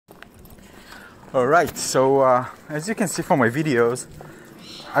Alright, so as you can see from my videos,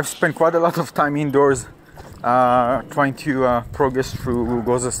 I've spent quite a lot of time indoors trying to progress through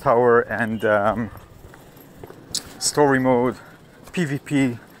Ghostbusters Tower and story mode,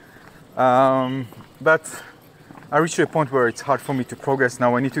 PvP, but I reached a point where it's hard for me to progress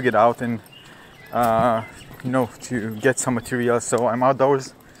now. I need to get out and to get some material, so I'm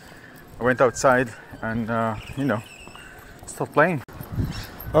outdoors. I went outside and start playing.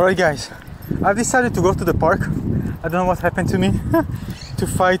 Alright guys, I've decided to go to the park. I don't know what happened to me to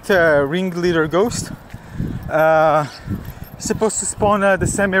fight ringleader ghost. Supposed to spawn the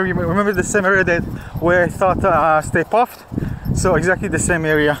same area. Remember the same area where I thought Stay Puft? So exactly the same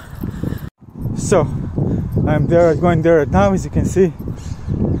area. So I'm there, going there now. As you can see,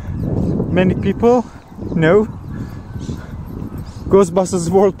 many people. No. Ghostbusters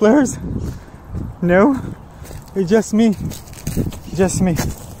World players. No. It's just me. Just me.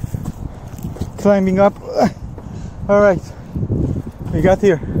 Climbing up. Alright, we got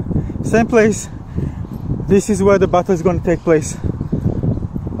here. Same place. This is where the battle is going to take place.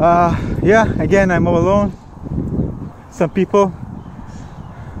 Yeah, again, I'm all alone. Some people.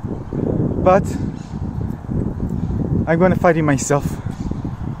 But I'm going to fight it myself.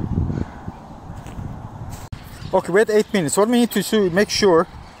 Okay, we're at 8 minutes. What we need to do, make sure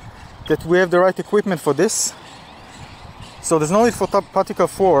that we have the right equipment for this. So there's no need for particle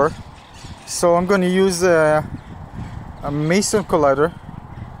 4. So I'm going to use a Mason collider.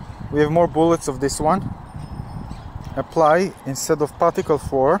 We have more bullets of this one. Apply instead of particle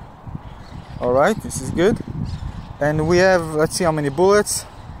 4. Alright, this is good. And we have, let's see how many bullets.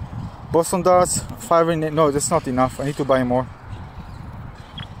 Boston darts, 5 in it. No, that's not enough. I need to buy more.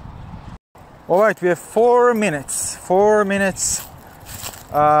 Alright, we have 4 minutes. 4 minutes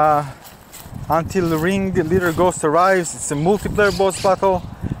until the ring leader ghost arrives. It's a multiplayer boss battle.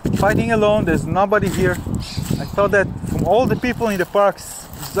 Fighting alone, there's nobody here. I thought that from all the people in the parks,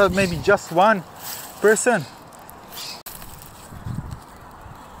 there's maybe just one person.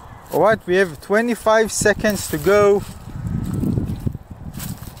 Alright, we have 25 seconds to go.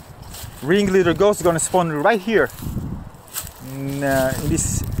 Ringleader ghost is gonna spawn right here in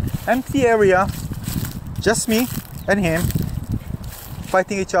this empty area. Just me and him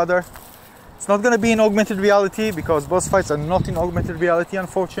fighting each other. It's not gonna be in augmented reality because boss fights are not in augmented reality,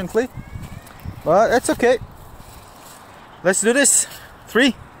 unfortunately. But that's okay. Let's do this.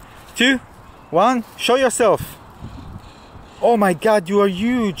 3, 2, 1. Show yourself. Oh my god, you are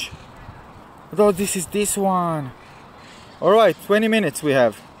huge. I thought this is this one. Alright, 20 minutes we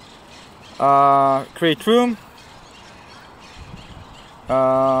have. Create room.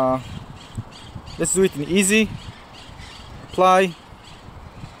 Let's do it in easy. Apply.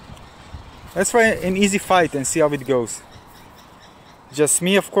 Let's try an easy fight and see how it goes. Just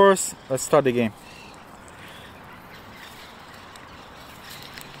me, of course. Let's start the game.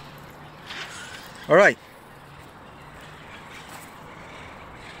 Alright.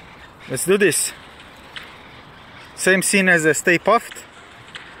 Let's do this. Same scene as a Stay Puft.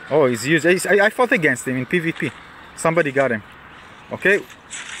 Oh, he's used. I fought against him in PvP. Somebody got him. Okay.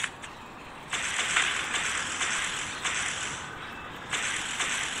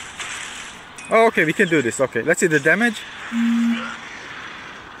 Oh, okay, we can do this. Okay, let's see the damage.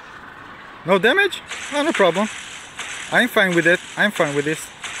 No damage? Oh, no problem. I'm fine with it. I'm fine with this.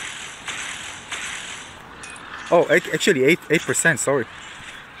 Oh, actually 8%, sorry.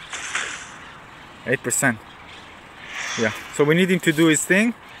 8%. Yeah, so we need him to do his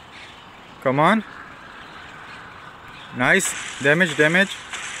thing. Come on. Nice. Damage.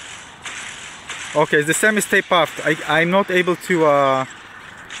 Okay, it's the same as Stay Puft. I'm not able to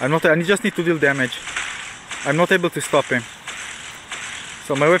I just need to deal damage. I'm not able to stop him.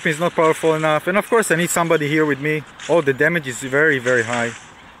 So my weapon is not powerful enough. And of course I need somebody here with me. Oh, the damage is very, very high.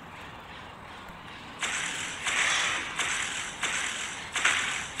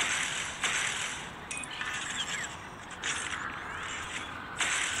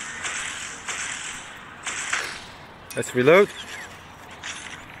 Let's reload.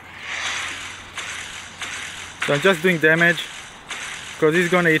 So I'm just doing damage because he's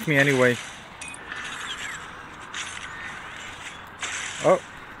gonna hit me anyway. Oh.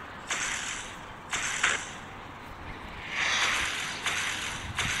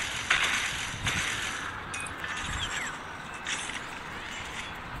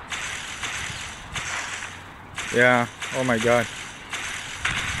 Yeah, oh my god.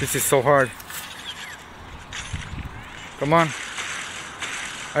 This is so hard. Come on.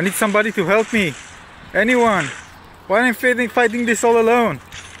 I need somebody to help me. Anyone. Why am I fighting this all alone?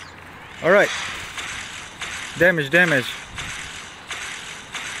 Alright. Damage.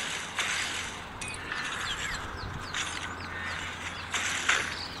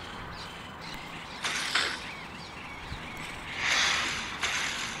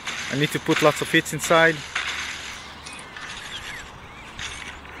 I need to put lots of hits inside.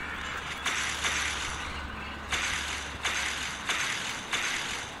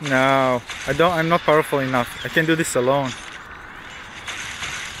 No, I'm not powerful enough. I can do this alone.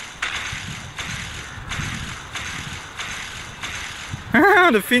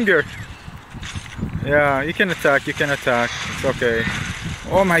 The finger. Yeah, you can attack, It's okay.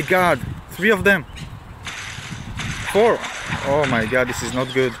 Oh my god, 3 of them. 4. Oh my god, this is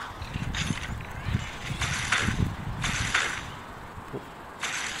not good.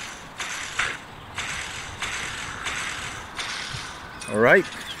 Alright.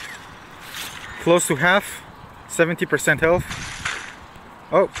 Close to half. 70% health.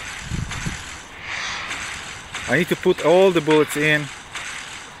 Oh. I need to put all the bullets in.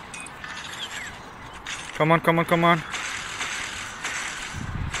 Come on.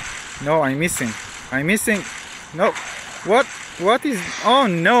 No, I'm missing. No. What is... Oh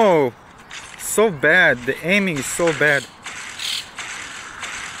no. So bad. The aiming is so bad.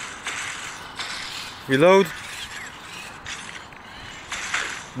 Reload.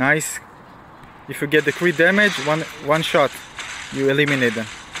 Nice. If you get the crit damage, one shot, you eliminate them.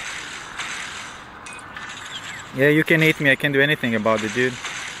 Yeah, you can hit me. I can't do anything about it, dude.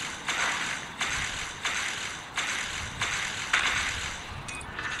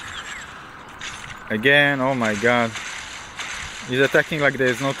 Again, oh my god. He's attacking like there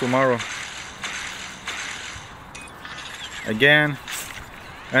is no tomorrow. Again.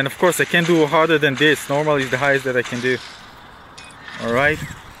 And of course I can't do harder than this. Normal is the highest that I can do. Alright.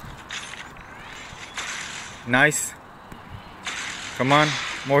 Nice. Come on.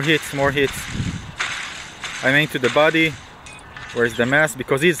 More hits. I'm into the body. Where's the mask?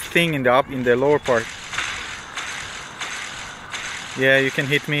 Because he's thin in the lower part. Yeah, you can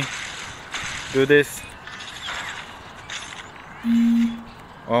hit me. Do this.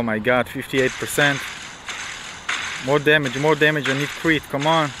 Oh my god, 58%. More damage, I need crit, come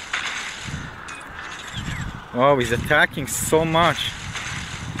on. Oh, he's attacking so much.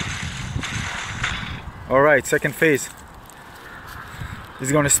 Alright, second phase.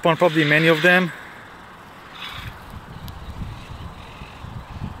 He's gonna spawn probably many of them.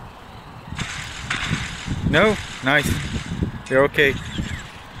 No? Nice. They're okay.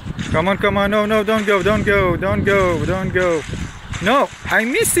 Come on, no, don't go. No,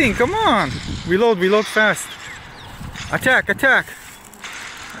 I'm missing, come on. Reload fast. Attack.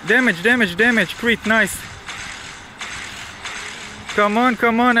 Damage, crit, nice. Come on,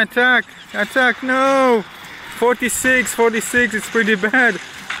 attack, no. 46, it's pretty bad.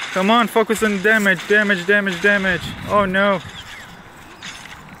 Come on, focus on damage. Oh no.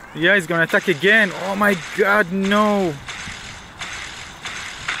 Yeah, he's gonna attack again. Oh my god, no.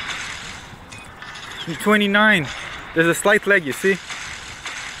 29. There's a slight lag, you see?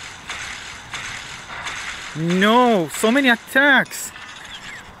 No, so many attacks.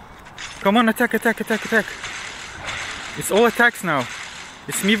 Come on, attack. It's all attacks now.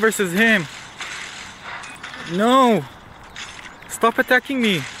 It's me versus him. No. Stop attacking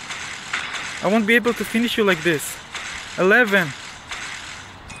me. I won't be able to finish you like this. 11.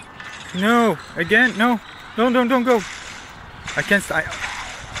 No. Again, no. Don't go. I can't...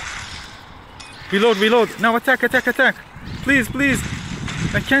 Reload. Now attack. Please.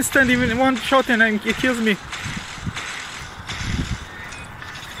 I can't stand even one shot and it kills me.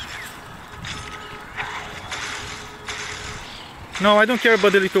 No, I don't care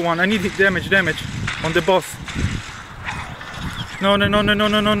about the little one. I need damage on the boss. No. No,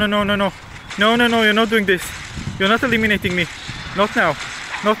 you're not doing this. You're not eliminating me. Not now.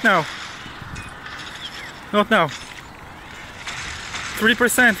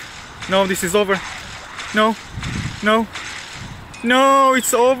 3%. No, this is over. No,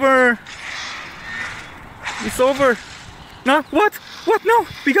 it's over. No, what? No,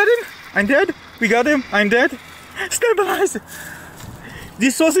 we got him. I'm dead. We got him. I'm dead. Stabilize.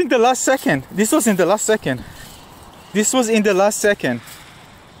 This was in the last second.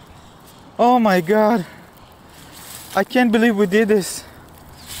 Oh my god. I can't believe we did this.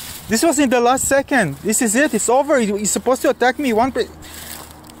 This was in the last second. This is it. It's over. He's supposed to attack me.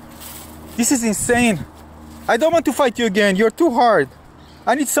 This is insane. I don't want to fight you again. You're too hard.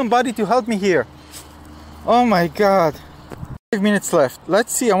 I need somebody to help me here. Oh my god. 5 minutes left.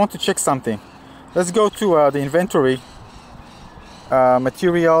 Let's see. I want to check something. Let's go to the inventory.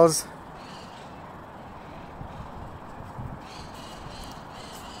 Materials.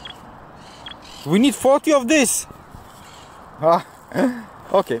 We need 40 of this.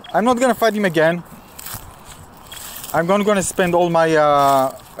 Okay, I'm not gonna fight him again. I'm gonna spend all my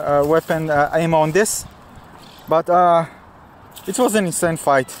weapon ammo on this. But it was an insane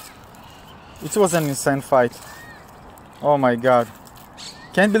fight. It was an insane fight. Oh my god.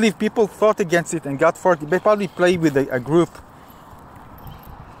 Can't believe people fought against it and got for it. They probably played with a group.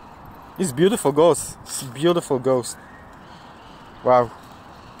 It's beautiful ghost. It's a beautiful ghost. Wow.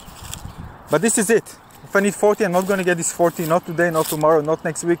 But this is it. If I need 40, I'm not going to get this 40. Not today, not tomorrow, not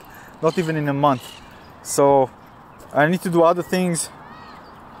next week, not even in a month. So I need to do other things.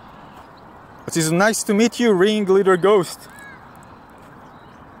 It is nice to meet you, Ring Glitter Ghost.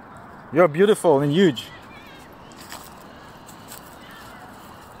 You're beautiful and huge.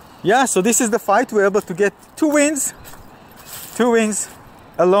 Yeah, so this is the fight. We're able to get 2 wins. 2 wins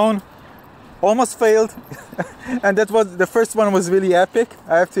alone. Almost failed. And that was the first one was really epic,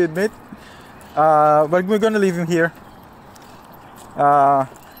 I have to admit. But we're gonna leave him here.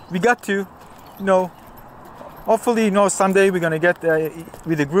 We got to, hopefully, someday we're gonna get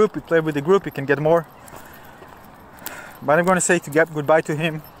with the group. We play with the group. We can get more. But I'm gonna say goodbye to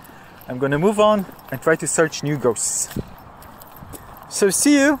him. I'm gonna move on and try to search new ghosts. So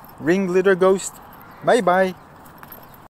see you, Ring Glitter Ghost. Bye bye.